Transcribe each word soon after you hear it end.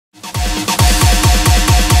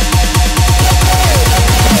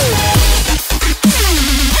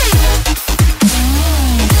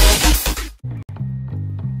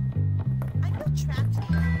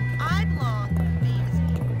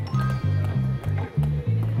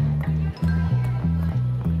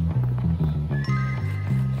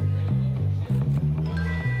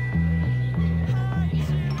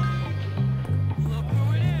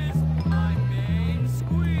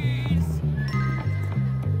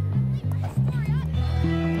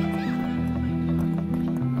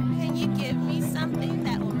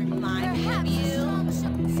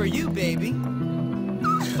baby.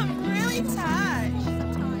 I'm really touched.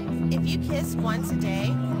 If you kiss once a day,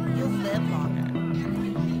 you'll live longer.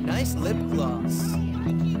 Nice lip gloss.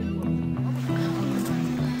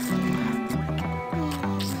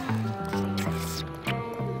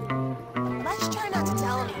 Let's try not to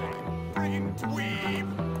tell anyone. Friggin' dweeb!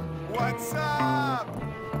 What's up?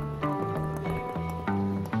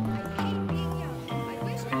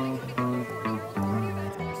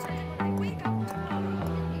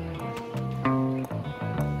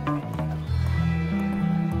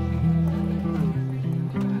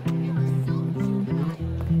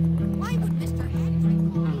 Why would Mr. Henry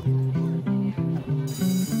call me?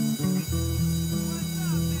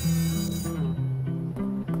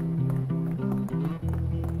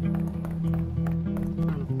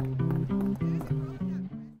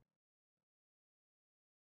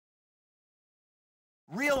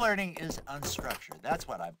 Real learning is unstructured. That's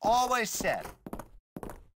what I've always said.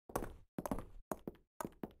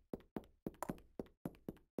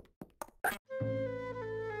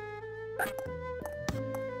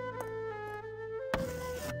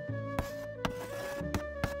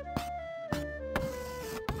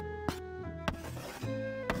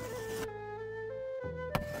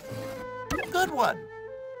 Good one.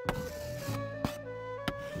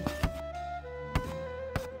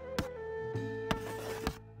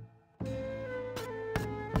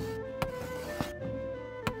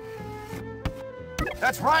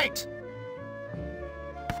 That's right!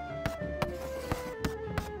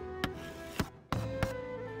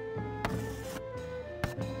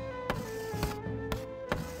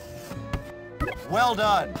 Well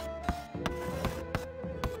done.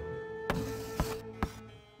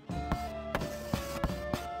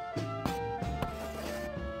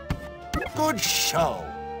 Good show.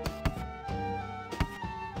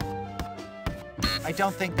 I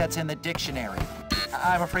don't think that's in the dictionary.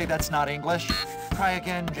 I'm afraid that's not English. Try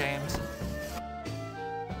again, James.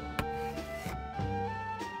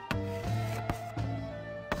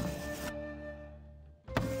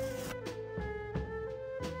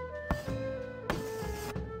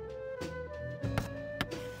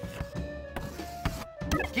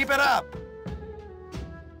 Keep it up!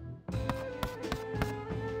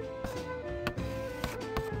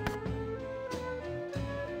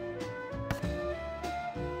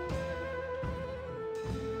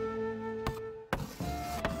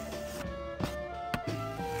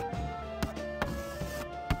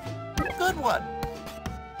 Good one.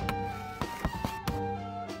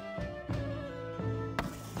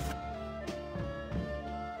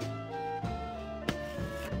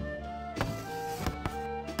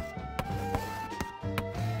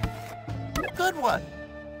 Good one.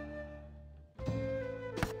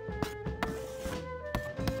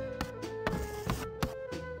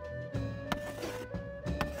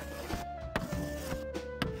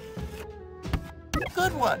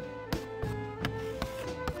 Good one.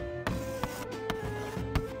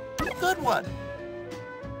 Good one.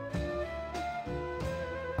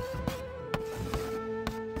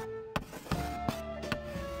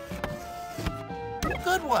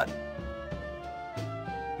 Good one.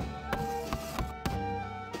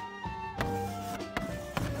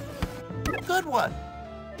 Good one.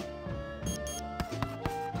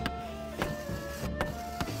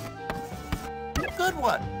 Good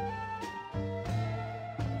one.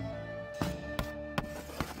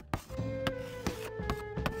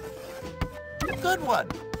 Good one.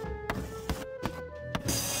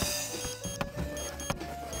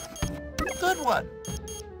 Good one.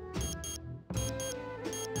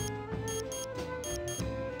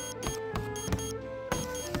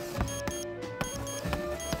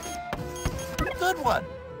 Good one.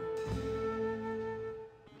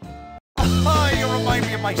 Oh, you remind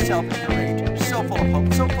me of myself at your age. So full of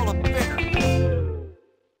hope, so full of vigor.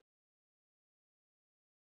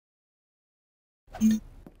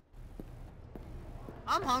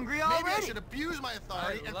 I'm hungry Maybe I already. should abuse my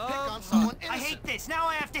authority and pick on someone innocent. I hate this. Now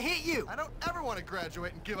I have to hit you. I don't ever want to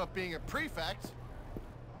graduate and give up being a prefect.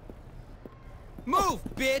 Move,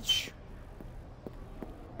 bitch.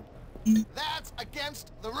 That's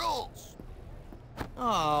against the rules.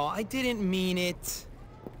 Oh, I didn't mean it.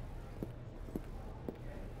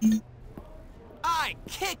 I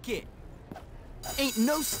kick it. Ain't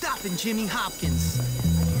no stopping Jimmy Hopkins.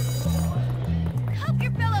 Help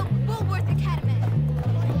your fellow Woolworth Academy.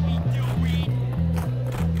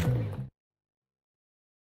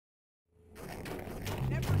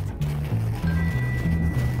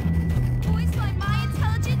 Boys find my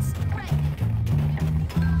intelligence threatening.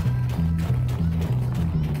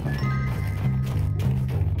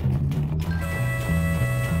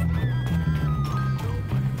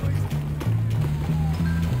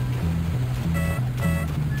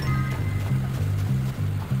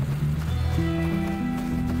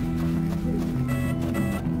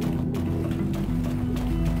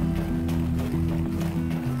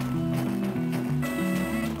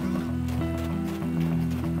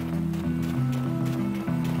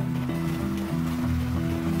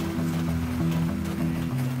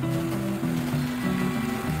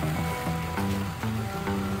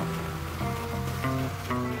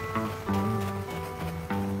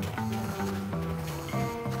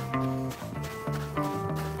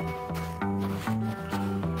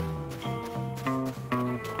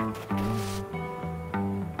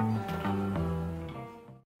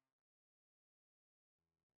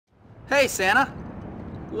 Hey, Santa.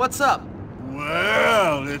 What's up?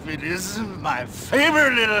 Well, if it isn't my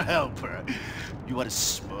favorite little helper. You want to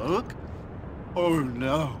smoke? Oh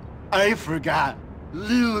no, I forgot.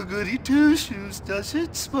 Little goody two-shoes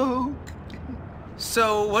doesn't smoke.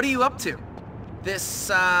 So, what are you up to? This,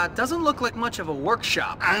 doesn't look like much of a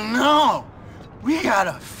workshop. I know! We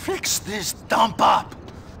gotta fix this dump up.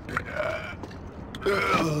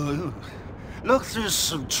 Look through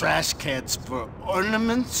some trash cans for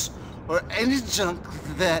ornaments or any junk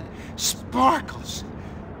that sparkles.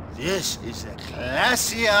 This is a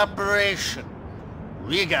classy operation.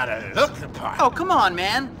 We gotta look the part. Oh, come on,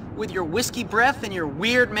 man. With your whiskey breath and your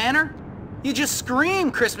weird manner? You just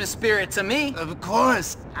scream Christmas spirit to me. Of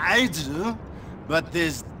course, I do. But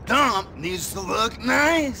this dump needs to look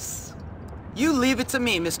nice. You leave it to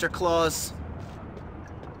me, Mr. Claus.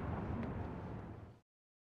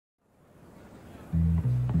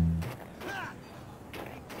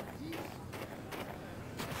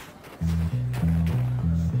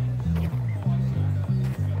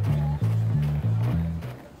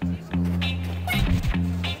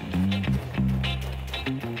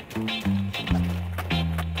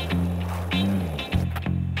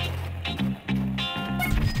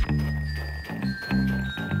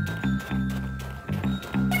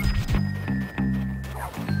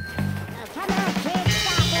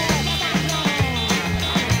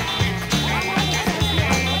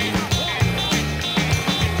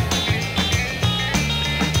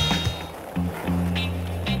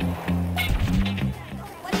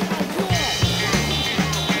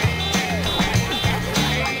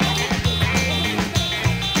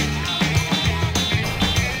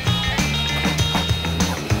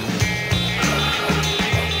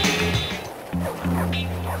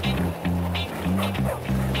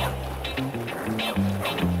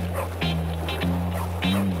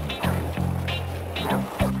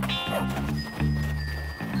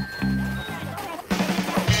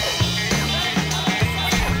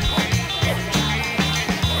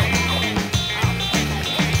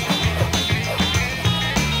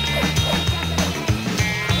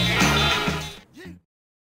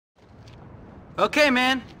 Okay,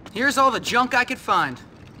 man. Here's all the junk I could find.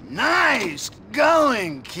 Nice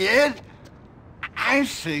going, kid. I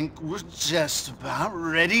think we're just about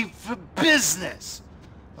ready for business.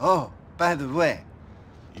 Oh, by the way,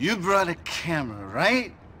 you brought a camera,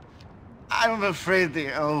 right? I'm afraid the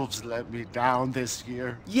elves let me down this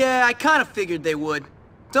year. Yeah, I kind of figured they would.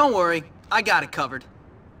 Don't worry, I got it covered.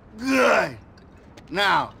 Good.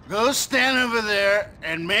 Now, go stand over there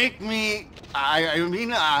and make me, I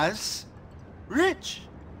mean us, rich.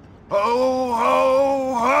 Ho,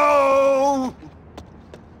 ho, ho!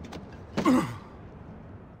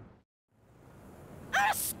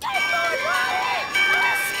 A skateboard, Robbie!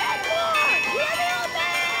 A skateboard! Hear me, old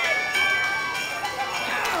man!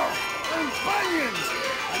 Ow! Those bunions!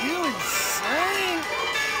 Are you insane?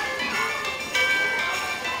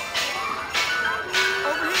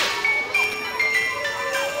 Over here.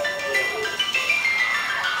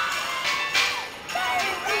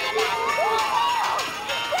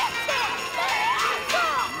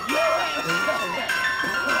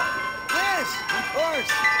 Yes, of course.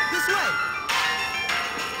 This way.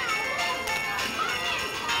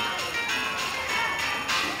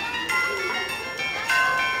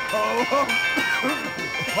 Ho, ho,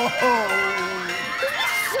 ho!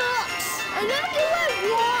 This sucks! I never do what I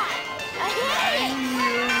want! I hate it! You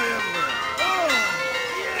river! Oh,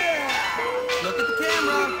 yeah! Look at the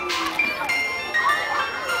camera.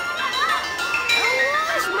 I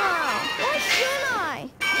was, Mom! Why shouldn't I?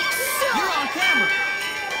 You suck! You're on camera.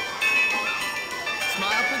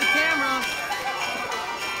 Smile for the camera.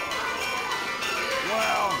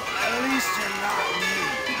 Well, at least you're not me.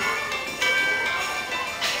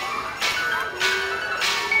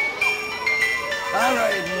 All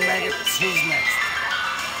right, maggot, who's next?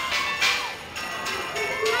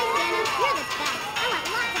 Hi, Canem. You're the best. I want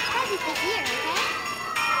lots of presents this year, okay?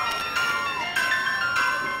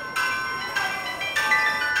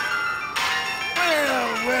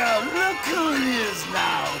 Well, look who it is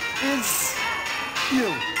now. It's you.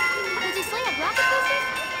 Did you sling up rocket boosters?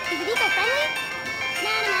 Is it eco-friendly?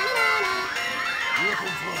 Na-na-na-na-na.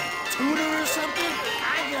 Looking for a tutor or something?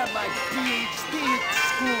 I got my PhD at the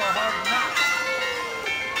School of Hard Knocks.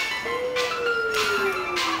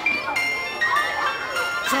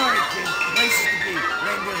 Sorry, kid. Places to be.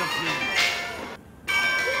 Reindeer to feed.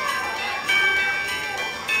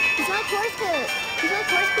 He's like horse poop. He's like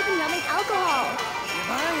horse poop and rubbing alcohol. If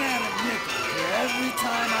I had a nickel for every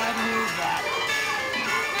time I'd hear that,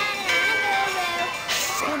 Na-na-na-na-na-na.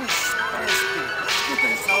 son is thirsty. Let's get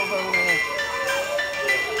this over with.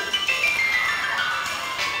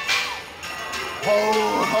 Ho,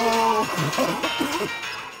 ho, ho!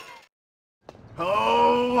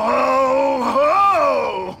 Ho, ho,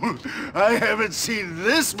 ho! I haven't seen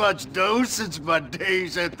this much dough since my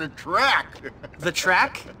days at the track. The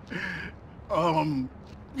track?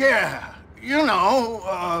 Yeah, you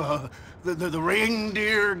know, the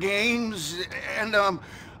reindeer games, and,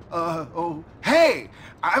 oh, hey,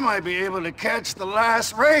 I might be able to catch the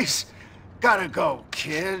last race. Gotta go,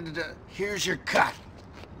 kid. Here's your cut.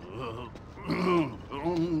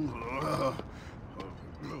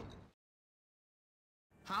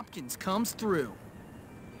 Hopkins comes through.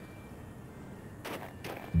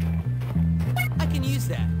 I can use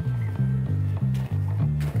that.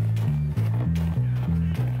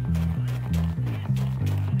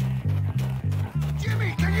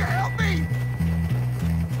 Jimmy, can you help me?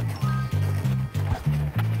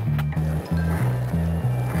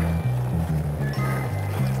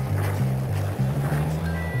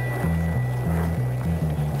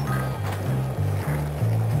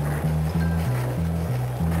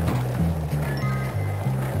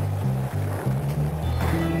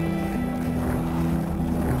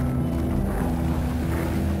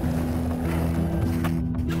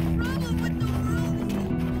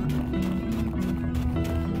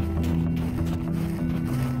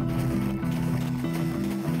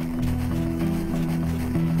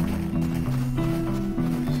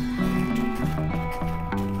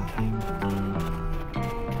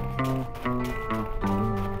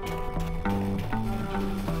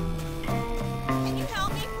 Can you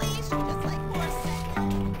help me, please? Just like for a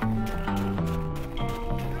second.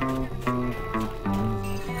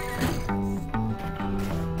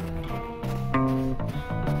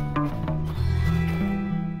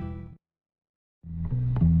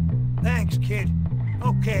 Thanks, kid.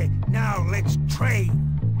 Okay, now let's trade.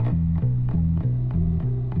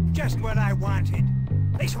 Just what I wanted.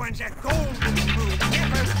 This one's a golden rule.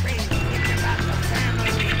 Never think it's about the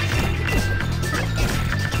family.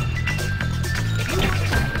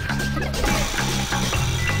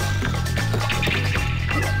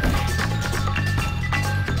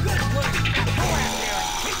 Good work. Now go out there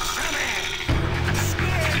and kick some ass.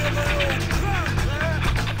 Scared of an old drunk, huh?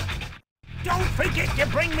 Don't forget to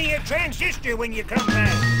bring me a transistor when you come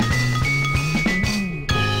back.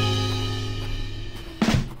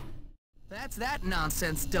 That's that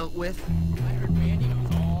nonsense dealt with.